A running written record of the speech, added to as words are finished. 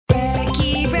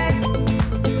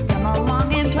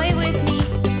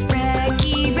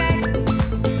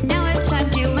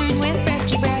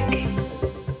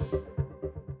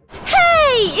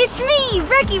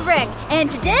And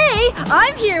today,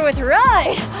 I'm here with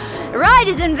RYD. RYD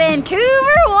is in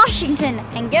Vancouver, Washington.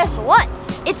 And guess what?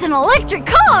 It's an electric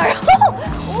car.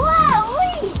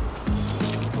 Wow-wee.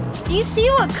 Do you see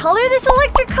what color this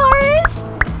electric car is?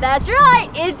 That's right,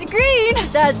 it's green.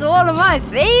 That's one of my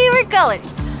favorite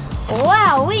colors.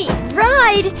 Wow-wee.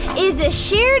 RYD is a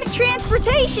shared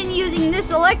transportation using this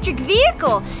electric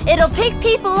vehicle. It'll pick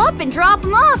people up and drop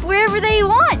them off wherever they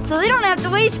want, so they don't have to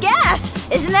waste gas.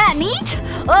 Isn't that neat?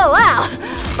 Oh, wow.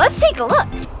 Let's take a look.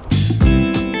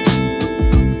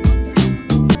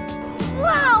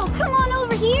 Wow, come on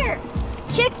over here.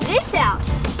 Check this out.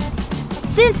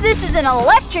 Since this is an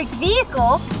electric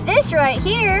vehicle, this right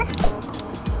here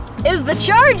is the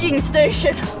charging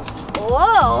station.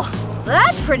 Whoa,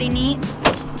 that's pretty neat.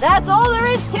 That's all there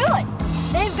is to it.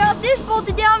 They've got this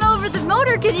bolted down over the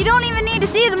motor because you don't even need to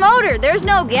see the motor. There's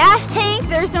no gas tank,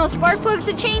 there's no spark plugs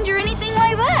to change or anything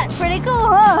like that. Pretty cool,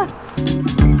 huh?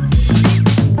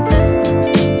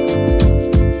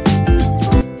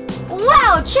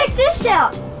 Wow, check this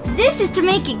out. This is to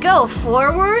make it go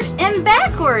forward and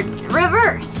backwards,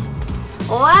 reverse.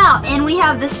 Wow, and we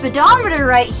have the speedometer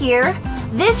right here.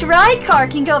 This RYD car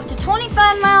can go up to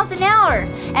 25 miles an hour,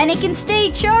 and it can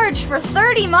stay charged for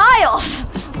 30 miles.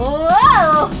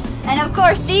 Whoa! And of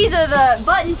course, these are the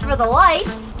buttons for the lights,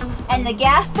 and the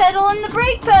gas pedal and the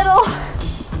brake pedal.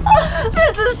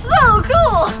 This is so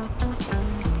cool!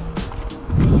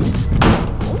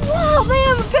 Wow, they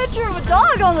have a picture of a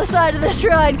dog on the side of this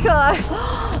RYD car.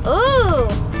 Ooh,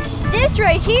 this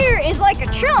right here is like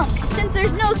a trunk. Since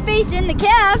there's no space in the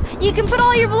cab, you can put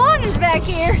all your belongings back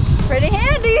here. Pretty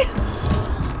handy.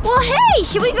 Well, hey,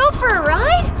 should we go for a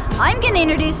ride? I'm gonna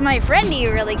introduce my friend to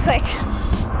you really quick.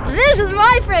 This is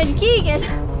my friend Keegan.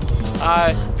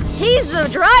 Hi. He's the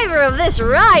driver of this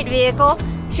RYD vehicle.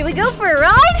 Should we go for a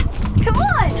ride? Come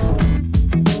on.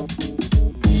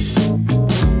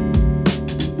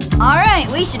 All right,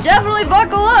 we should definitely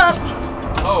buckle up.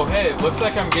 Oh, hey, looks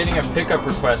like I'm getting a pickup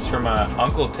request from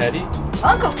Uncle Teddy.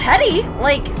 Uncle Teddy?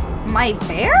 Like my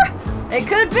bear? It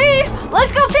could be.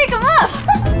 Let's go pick him up.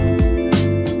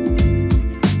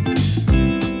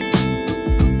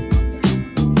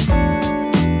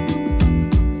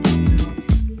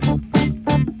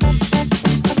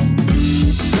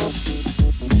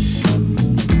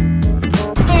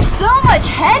 There's so much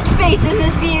headspace in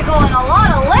this vehicle and a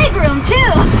lot of legroom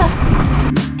too.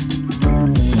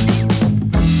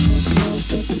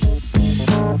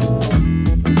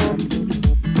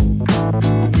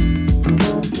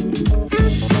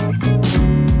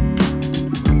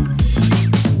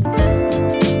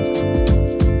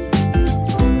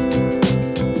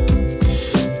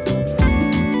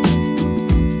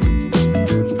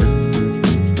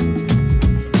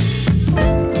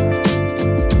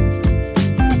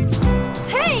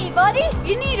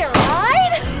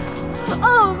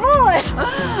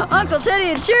 Uncle Teddy,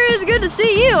 it sure is good to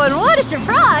see you, and what a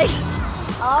surprise!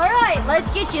 All right,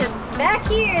 let's get you back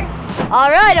here. All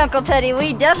right, Uncle Teddy,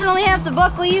 we definitely have to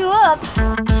buckle you up.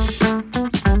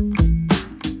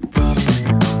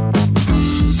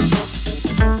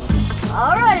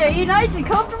 All right, are you nice and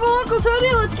comfortable, Uncle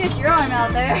Teddy? Let's get your arm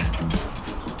out there.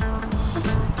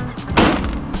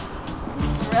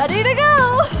 Ready to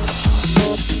go.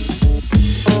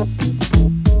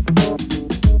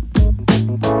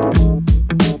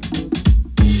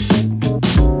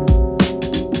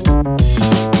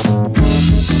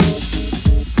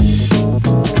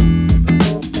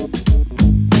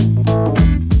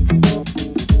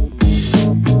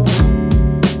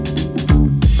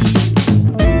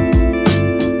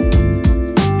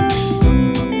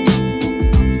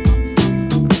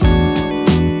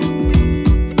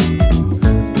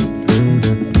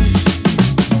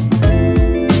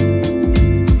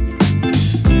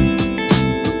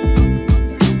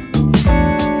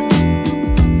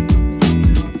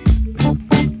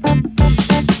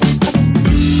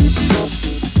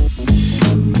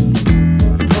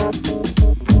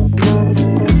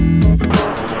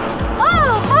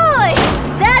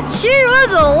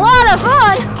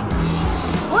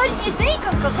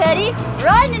 Uncle Teddy,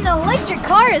 riding an electric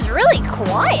car is really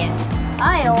quiet.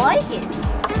 I like it.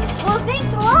 Well,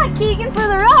 thanks a lot, Keegan, for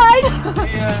the ride.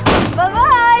 Yeah.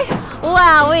 Bye-bye.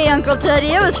 Wowee, Uncle Teddy,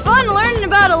 it was fun learning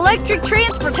about electric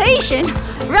transportation.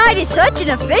 RYD is such an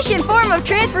efficient form of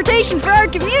transportation for our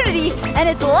community, and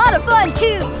it's a lot of fun,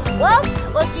 too. Well,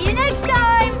 we'll see you next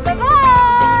time.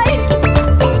 Bye-bye.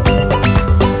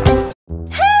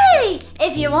 Hey!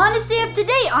 If you want to stay up to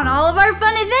date on all of our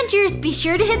fun adventures, be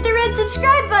sure to hit the red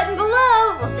subscribe button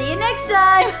below. We'll see you next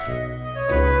time.